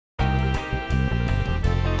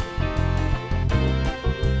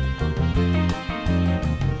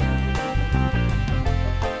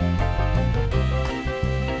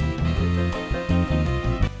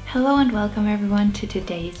Hello and welcome everyone to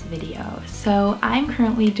today's video. So I'm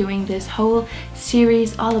currently doing this whole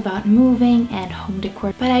series all about moving and home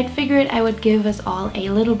decor, but I figured I would give us all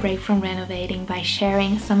a little break from renovating by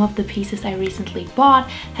sharing some of the pieces I recently bought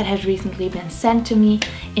that had recently been sent to me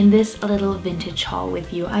in this little vintage haul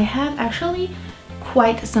with you. I have actually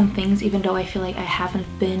quite some things, even though I feel like I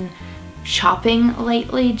haven't been shopping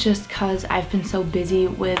lately just because I've been so busy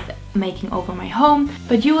with making over my home,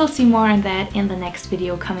 but you will see more on that in the next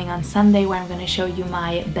video coming on Sunday, where I'm going to show you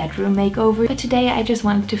my bedroom makeover. But today I just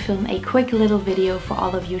wanted to film a quick little video for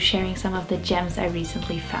all of you, sharing some of the gems I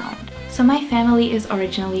recently found. So my family is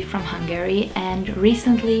originally from Hungary, and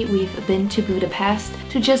recently we've been to Budapest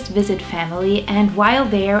to just visit family, and while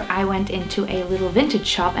there I went into a little vintage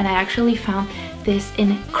shop and I actually found this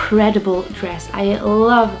incredible dress. I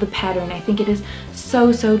love the pattern. I think it is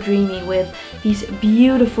so dreamy with these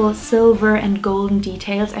beautiful silver and golden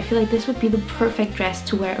details. I feel like this would be the perfect dress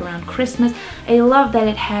to wear around Christmas. I love that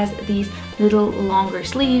it has these little longer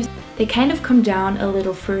sleeves. They kind of come down a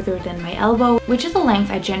little further than my elbow, which is a length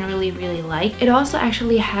I generally really like. It also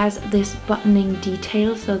actually has this buttoning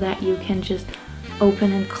detail so that you can just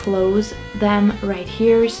open and close them right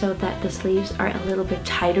here so that the sleeves are a little bit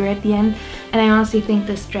tighter at the end. And I honestly think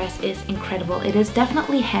this dress is incredible. It is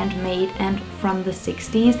definitely handmade and from the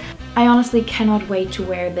 60s. I honestly cannot wait to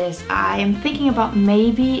wear this. I am thinking about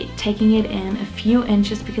maybe taking it in a few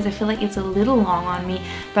inches because I feel like it's a little long on me,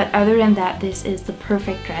 but other than that, this is the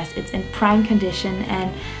perfect dress. It's in prime condition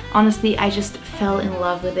and honestly I just fell in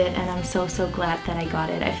love with it, and I'm so glad that I got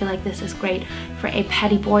it. I feel like this is great for a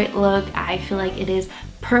Patty Boy look. I feel like it is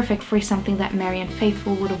perfect for something that Marianne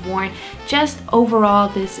Faithfull would have worn. Just overall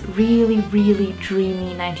this really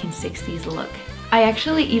dreamy 1960s look. I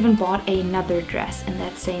actually even bought another dress in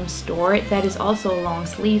that same store that is also long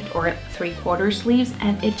sleeved or 3/4 sleeves,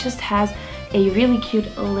 and it just has a really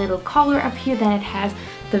cute little collar up here. Then it has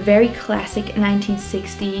the very classic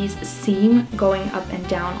 1960s seam going up and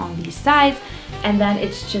down on these sides, and then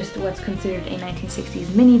it's just what's considered a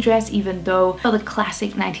 1960s mini dress, even though the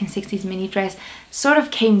classic 1960s mini dress sort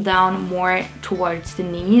of came down more towards the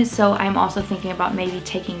knees. So I'm also thinking about maybe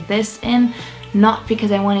taking this in, not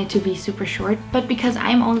because I want it to be super short, but because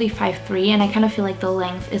I'm only 5'3" and I kind of feel like the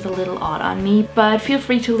length is a little odd on me. But feel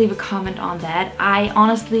free to leave a comment on that. I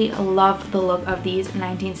honestly love the look of these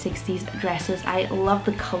 1960s dresses. I love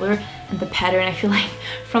the color and the pattern. I feel like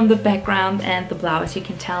from the background and the blouse you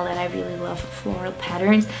can tell that I really love floral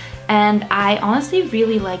patterns. And I honestly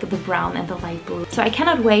really like the brown and the light blue. So I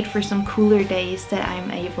cannot wait for some cooler days that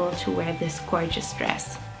I'm able to wear this gorgeous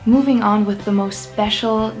dress. Moving on with the most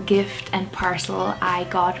special gift and parcel I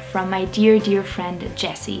got from my dear friend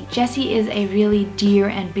Jesse. Jesse is a really dear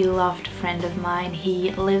and beloved friend of mine. He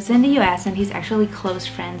lives in the US and he's actually close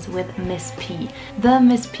friends with Miss P. The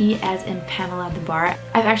Miss P as in Pamela Des Barres.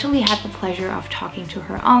 I've actually had the pleasure of talking to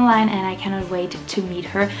her online and I cannot wait to meet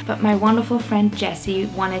her, but my wonderful friend Jesse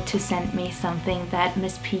wanted to send me something that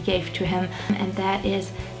Miss P gave to him, and that is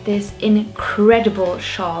this incredible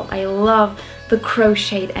shawl. I love the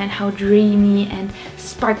crochet and how dreamy and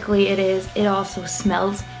sparkly it is. It also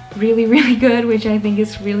smells really good, which I think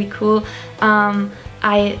is really cool.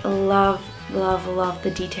 I love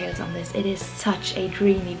the details on this. It is such a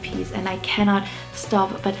dreamy piece and I cannot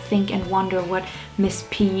stop but think and wonder what Miss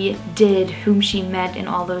P did, whom she met in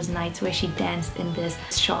all those nights where she danced in this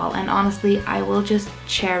shawl. And honestly, I will just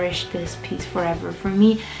cherish this piece forever. For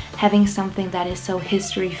me, having something that is so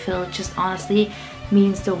history filled just honestly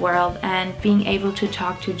means the world, and being able to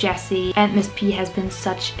talk to Jessie and Miss P has been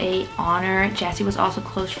such a honor. Jessie was also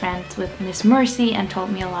close friends with Miss Mercy and told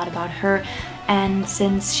me a lot about her, and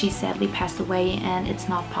since she sadly passed away and it's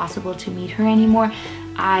not possible to meet her anymore,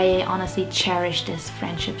 I honestly cherish this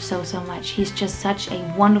friendship so much. He's just such a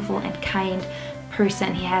wonderful and kind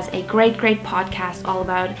person. He has a great podcast all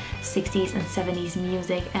about 60s and 70s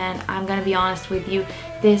music, and I'm gonna be honest with you,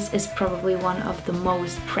 this is probably one of the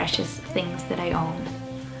most precious things that I own.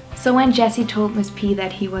 So when Jesse told Miss P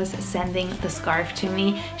that he was sending the scarf to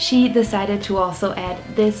me, she decided to also add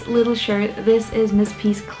this little shirt. This is Miss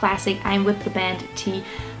P's classic I'm with the band tee.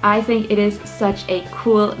 I think it is such a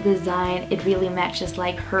cool design. It really matches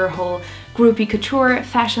like her whole groupie couture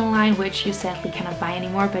fashion line, which you sadly cannot buy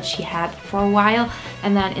anymore, but she had for a while.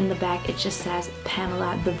 And then in the back it just says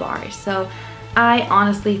Pamela Des Barres. So I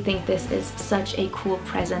honestly think this is such a cool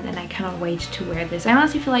present and I cannot wait to wear this. I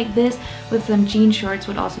honestly feel like this with some jean shorts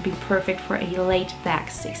would also be perfect for a laid back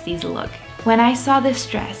 60s look. When I saw this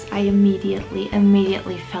dress, I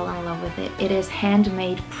immediately fell in love with it. It is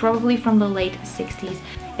handmade, probably from the late 60s.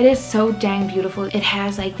 It is so dang beautiful. It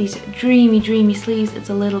has like these dreamy sleeves. It's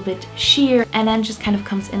a little bit sheer and then just kind of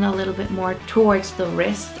comes in a little bit more towards the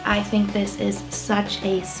wrist. I think this is such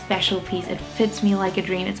a special piece. It fits me like a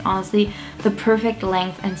dream. It's honestly the perfect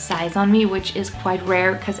length and size on me, which is quite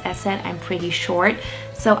rare because as said, I'm pretty short.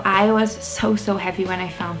 So I was so happy when I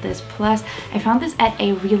found this. Plus, I found this at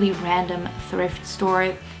a really random thrift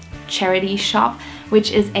store charity shop,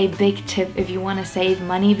 which is a big tip if you want to save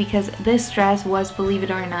money, because this dress was, believe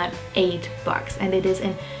it or not, $8 and it is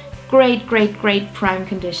in great prime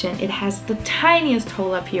condition. It has the tiniest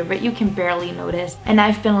hole up here, but you can barely notice, and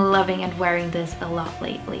I've been loving and wearing this a lot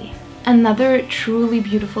lately. Another truly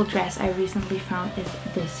beautiful dress I recently found is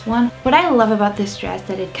this one. What I love about this dress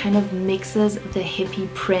that it kind of mixes the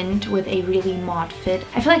hippie print with a really mod fit.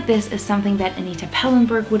 I feel like this is something that Anita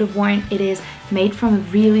Pallenberg would have worn. It is made from a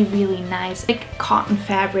really nice thick cotton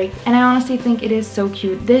fabric, and I honestly think it is so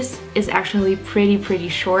cute. This is actually pretty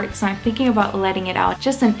short, so I'm thinking about letting it out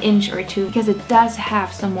just an inch or two because it does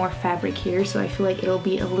have some more fabric here, so I feel like it'll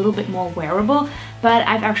be a little bit more wearable. But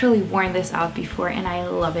I've actually worn this out before and I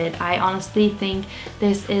love it. I honestly think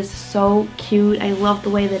this is so cute. I love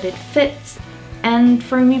the way that it fits. And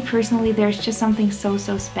for me personally, there's just something so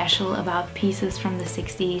special about pieces from the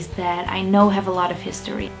 60s that I know have a lot of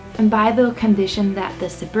history. And by the condition that the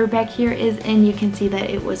zipper back here is in, you can see that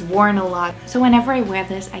it was worn a lot. So whenever I wear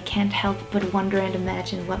this, I can't help but wonder and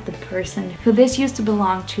imagine what the person who this used to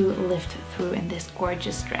belong to lived through in this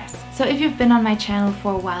gorgeous dress. So if you've been on my channel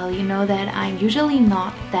for a while, you know that I'm usually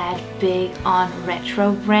not that big on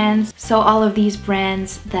retro brands. So all of these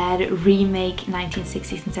brands that remake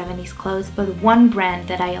 1960s and 70s clothes, but one brand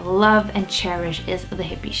that I love and cherish is the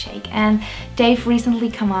Hippie Shake. And they've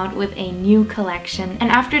recently come out with a new collection,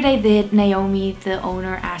 and after they did, Naomi, the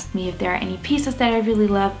owner, asked me if there are any pieces that I really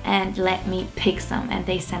love and let me pick some, and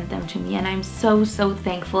they sent them to me, and I'm so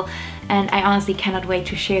thankful. And I honestly cannot wait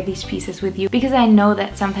to share these pieces with you, because I know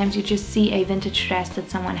that sometimes you just see a vintage dress that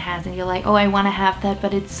someone has and you're like, oh, I want to have that,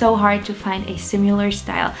 but it's so hard to find a similar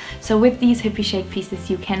style. So with these Hippie Shake pieces,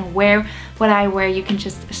 you can wear what I wear. You can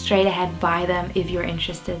just straight ahead buy them if you're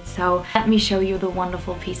interested. So let me show you the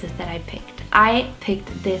wonderful pieces that I picked. I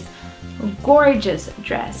picked this gorgeous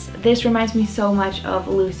dress. This reminds me so much of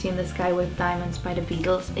Lucy in the Sky with Diamonds by the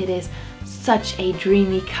Beatles. It is such a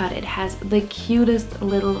dreamy cut. It has the cutest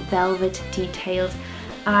little velvet details.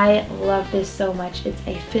 I love this so much. It's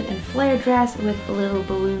a fit and flare dress with little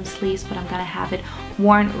balloon sleeves, but I'm gonna have it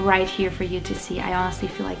worn right here for you to see. I honestly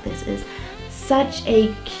feel like this is such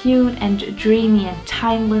a cute and dreamy and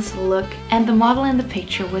timeless look, and the model in the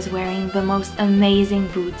picture was wearing the most amazing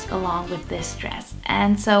boots along with this dress,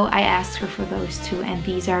 and so I asked her for those too, and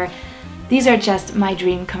these are just my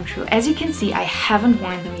dream come true. As you can see, I haven't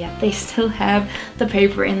worn them yet. They still have the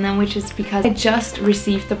paper in them, which is because I just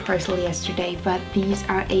received the parcel yesterday, but these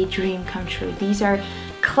are a dream come true. These are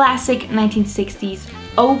classic 1960s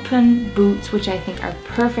open boots, which I think are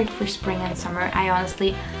perfect for spring and summer. I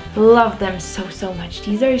honestly love them so much.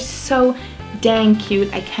 These are so dang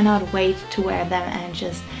cute. I cannot wait to wear them and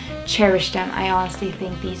just cherish them. I honestly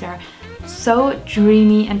think these are so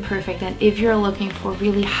dreamy and perfect, and if you're looking for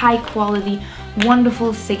really high quality,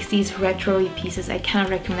 wonderful 60s retro pieces, I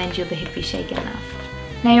cannot recommend you the Hippie Shake enough.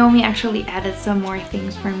 Naomi actually added some more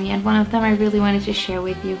things for me, and one of them I really wanted to share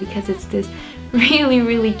with you because it's this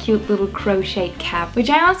really cute little crocheted cap, which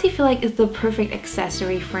I honestly feel like is the perfect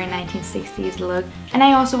accessory for a 1960s look. And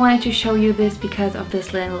I also wanted to show you this because of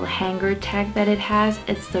this little hanger tag that it has.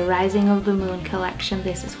 It's the Rising of the Moon collection.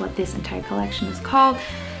 This is what this entire collection is called.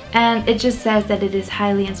 And it just says that it is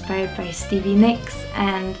highly inspired by Stevie Nicks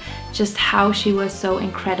and just how she was so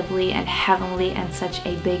incredibly and heavenly and such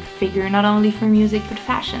a big figure, not only for music but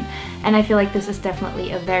fashion. And I feel like this is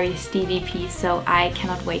definitely a very Stevie piece, so I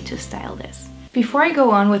cannot wait to style this. Before I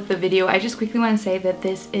go on with the video, I just quickly want to say that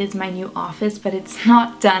this is my new office, but it's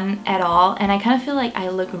not done at all, and I kind of feel like I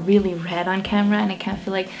look really red on camera, and I kind of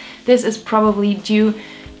feel like this is probably due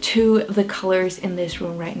to the colors in this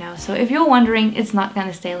room right now. So if you're wondering, it's not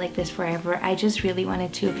gonna stay like this forever. I just really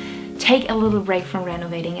wanted to take a little break from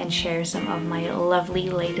renovating and share some of my lovely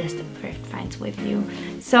latest thrift finds with you.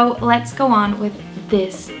 So let's go on with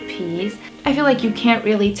this piece. I feel like you can't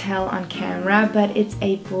really tell on camera, but it's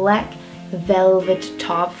a black velvet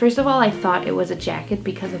top. First of all, I thought it was a jacket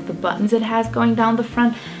because of the buttons it has going down the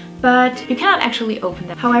front, but you cannot actually open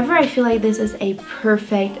them. However, I feel like this is a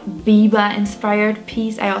perfect Biba inspired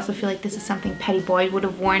piece. I also feel like this is something Patty Boyd would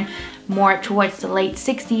have worn more towards the late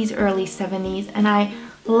 60s, early 70s, and I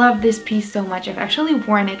love this piece so much. I've actually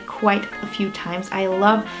worn it quite a few times. I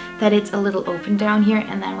love that it's a little open down here,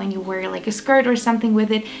 and then when you wear like a skirt or something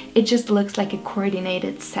with it, it just looks like a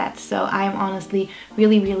coordinated set. So I'm honestly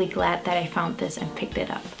really glad that I found this and picked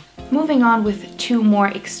it up. Moving on with two more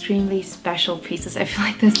extremely special pieces. I feel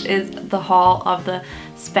like this is the haul of the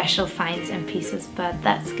special finds and pieces, but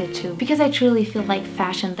that's good too, because I truly feel like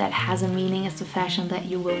fashion that has a meaning is the fashion that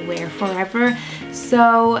you will wear forever.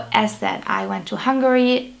 So as said, I went to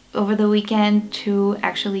Hungary over the weekend to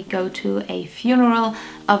actually go to a funeral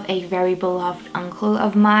of a very beloved uncle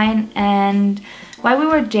of mine, and while we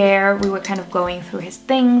were there we were kind of going through his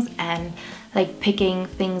things and like picking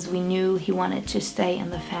things we knew he wanted to stay in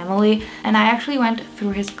the family. And I actually went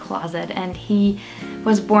through his closet, and he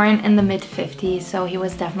was born in the mid-50s, so he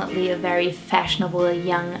was definitely a very fashionable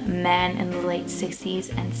young man in the late 60s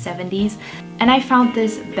and 70s. And I found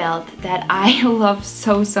this belt that I love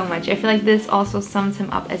so much. I feel like this also sums him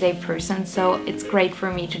up as a person, so it's great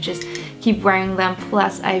for me to just keep wearing them.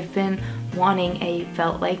 Plus I've been wanting a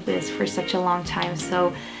belt like this for such a long time,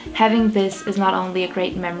 so having this is not only a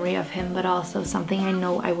great memory of him but also something I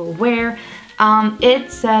know I will wear. It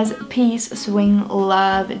says peace, swing,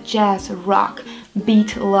 love, jazz, rock,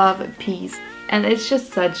 beat, love, peace, and it's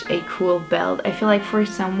just such a cool belt. I feel like for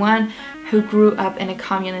someone who grew up in a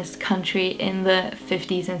communist country in the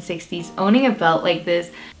 50s and 60s, owning a belt like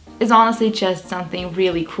this is honestly just something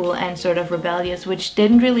really cool and sort of rebellious, which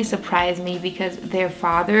didn't really surprise me because their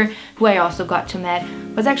father, who I also got to meet,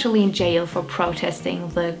 was actually in jail for protesting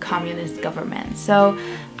the communist government. So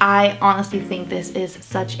I honestly think this is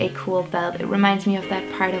such a cool belt. It reminds me of that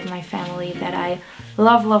part of my family that I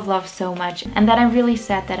love so much, and that I'm really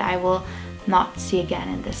sad that I will not see again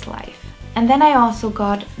in this life. And then I also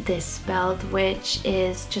got this belt, which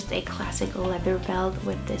is just a classic leather belt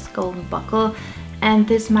with this golden buckle. And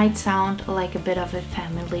this might sound like a bit of a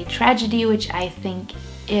family tragedy, which I think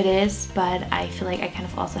it is, but I feel like I kind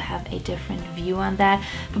of also have a different view on that.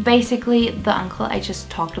 But basically, the uncle I just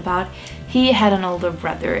talked about, he had an older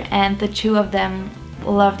brother, and the two of them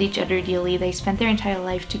loved each other dearly. They spent their entire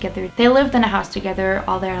life together. They lived in a house together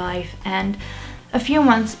all their life, and a few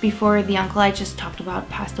months before the uncle I just talked about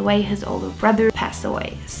passed away, his older brother passed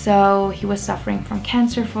away. So he was suffering from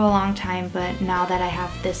cancer for a long time, but now that I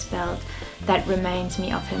have this belt, that reminds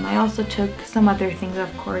me of him. I also took some other things,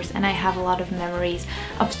 of course, and I have a lot of memories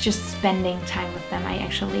of just spending time with them. I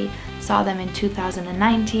actually saw them in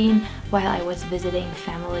 2019 while I was visiting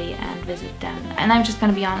family and visit them. And I'm just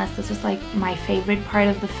gonna be honest, this is like my favorite part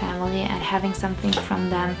of the family, and having something from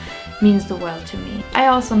them means the world to me. I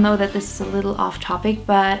also know that this is a little off topic,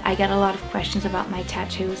 but I get a lot of questions about my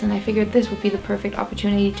tattoos, and I figured this would be the perfect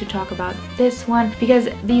opportunity to talk about this one, because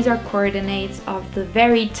these are coordinates of the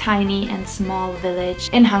very tiny and small village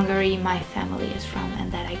in Hungary my family is from and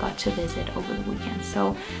that I got to visit over the weekend.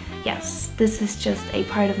 So yes, this is just a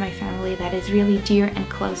part of my family that is really dear and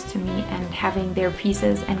close to me, and having their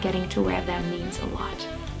pieces and getting to wear them means a lot.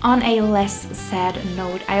 On a less sad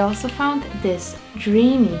note, I also found this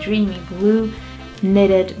dreamy blue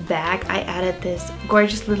knitted bag. I added this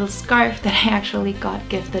gorgeous little scarf that I actually got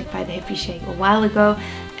gifted by the Hippie Shake a while ago,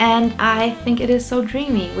 and I think it is so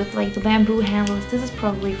dreamy with like the bamboo handles. This is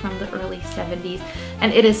probably from the early 70s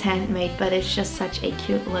and it is handmade, but it's just such a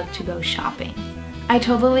cute look to go shopping. I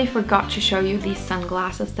totally forgot to show you these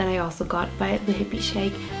sunglasses that I also got by the Hippie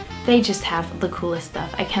Shake. They just have the coolest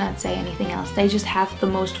stuff. I cannot say anything else. They just have the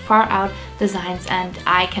most far out designs, and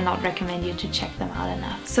I cannot recommend you to check them out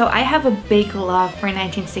enough. So I have a big love for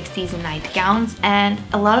 1960s nightgowns, and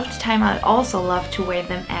a lot of the time I also love to wear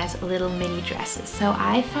them as little mini dresses. So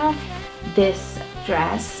I found this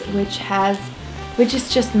dress which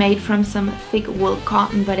is just made from some thick wool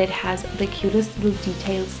cotton, but it has the cutest little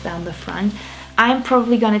details down the front. I'm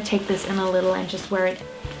probably gonna take this in a little and just wear it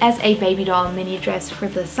as a baby doll mini dress for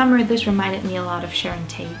the summer. This reminded me a lot of Sharon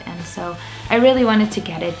Tate, and so I really wanted to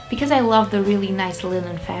get it because I love the really nice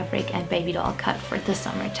linen fabric and baby doll cut for the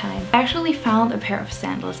summertime. I actually found a pair of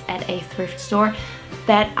sandals at a thrift store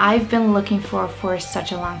that I've been looking for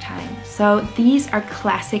such a long time. So these are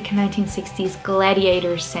classic 1960s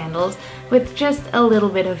gladiator sandals with just a little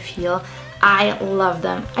bit of heel. I love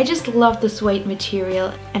them. I just love the suede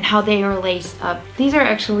material and how they are laced up. These are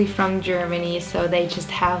actually from Germany, so they just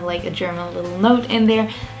have like a German little note in there,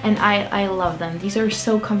 and I love them. These are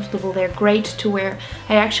so comfortable. They're great to wear.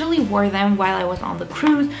 I actually wore them while I was on the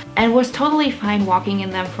cruise and was totally fine walking in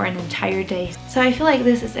them for an entire day. So I feel like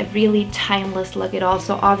this is a really timeless look. It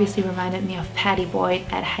also obviously reminded me of Patty Boyd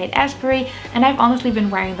at Haight-Ashbury, and I've honestly been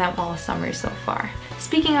wearing them all summer so far.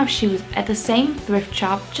 Speaking of shoes, at the same thrift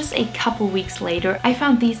shop, just a couple weeks later, I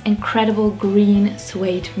found these incredible green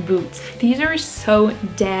suede boots. These are so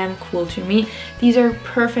damn cool to me. These are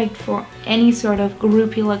perfect for any sort of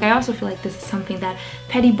groupie look. I also feel like this is something that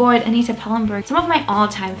Patty Boyd, Anita Pallenberg, some of my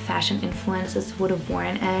all-time fashion influences would have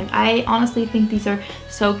worn, and I honestly think these are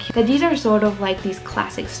so cute. That these are sort of like these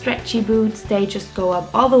classic stretchy boots. They just go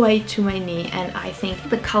up all the way to my knee, and I think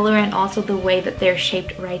the color and also the way that they're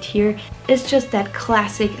shaped right here is just that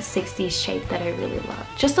classic 60s shape that I really love.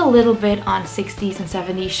 Just a little bit on 60s and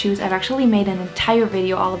 70s shoes. I've actually made an entire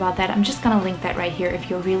video all about that. I'm just gonna link that right here if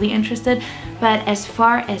you're really interested. But as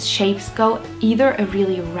far as shapes go, either a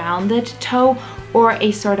really rounded toe or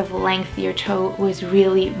a sort of lengthier toe was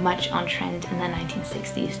really much on trend in the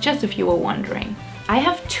 1960s, just if you were wondering. I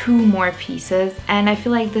have two more pieces, and I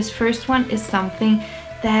feel like this first one is something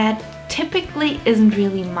that typically isn't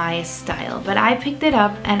really my style, but I picked it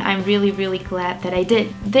up and I'm really glad that I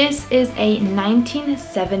did. This is a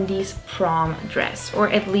 1970s prom dress, or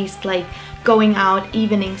at least like going out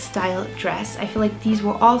evening style dress. I feel like these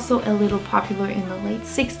were also a little popular in the late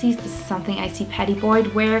 60s. This is something I see Patty Boyd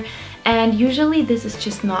wear, and usually this is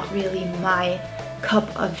just not really my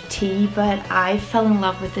cup of tea, but I fell in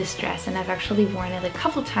love with this dress and I've actually worn it a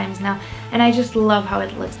couple times now, and I just love how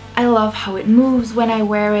it looks. I love how it moves when I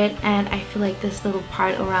wear it, and I feel like this little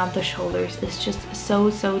part around the shoulders is just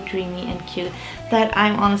so dreamy and cute that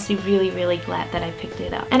I'm honestly really glad that I picked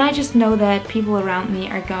it up. And I just know that people around me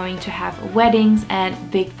are going to have weddings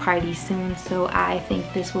and big parties soon, so I think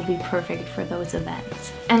this will be perfect for those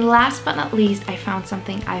events. And last but not least, I found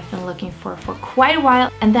something I've been looking for quite a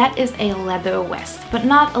while, and that is a leather vest. But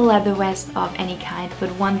not a leather vest of any kind, but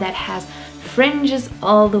one that has fringes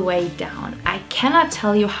all the way down. I cannot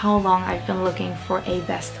tell you how long I've been looking for a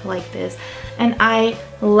vest like this, and I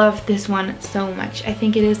love this one so much. I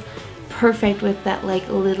think it is perfect with that like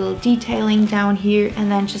little detailing down here,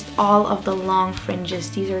 and then just all of the long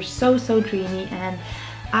fringes. These are so dreamy, and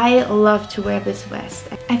I love to wear this vest.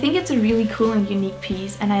 I think it's a really cool and unique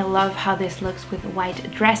piece, and I love how this looks with white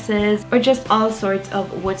dresses or just all sorts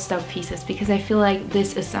of Woodstock pieces, because I feel like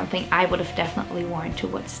this is something I would have definitely worn to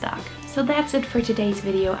Woodstock. So that's it for today's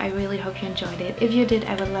video. I really hope you enjoyed it. If you did,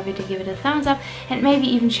 I would love you to give it a thumbs up and maybe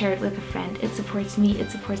even share it with a friend. It supports me,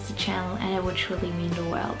 it supports the channel, and it would truly mean the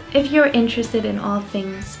world. If you're interested in all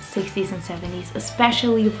things 60s and 70s,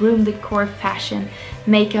 especially room decor, fashion,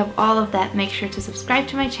 makeup, all of that, make sure to subscribe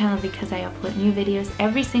to my channel because I upload new videos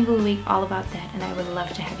every single week all about that, and I would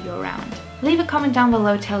love to have you around. Leave a comment down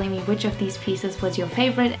below telling me which of these pieces was your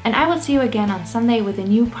favorite, and I will see you again on Sunday with a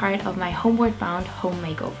new part of my Homeward Bound home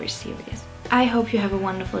makeover series. I hope you have a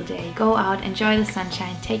wonderful day. Go out, enjoy the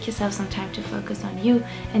sunshine, take yourself some time to focus on you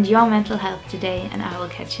and your mental health today, and I will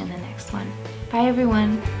catch you in the next one. Bye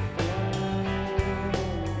everyone!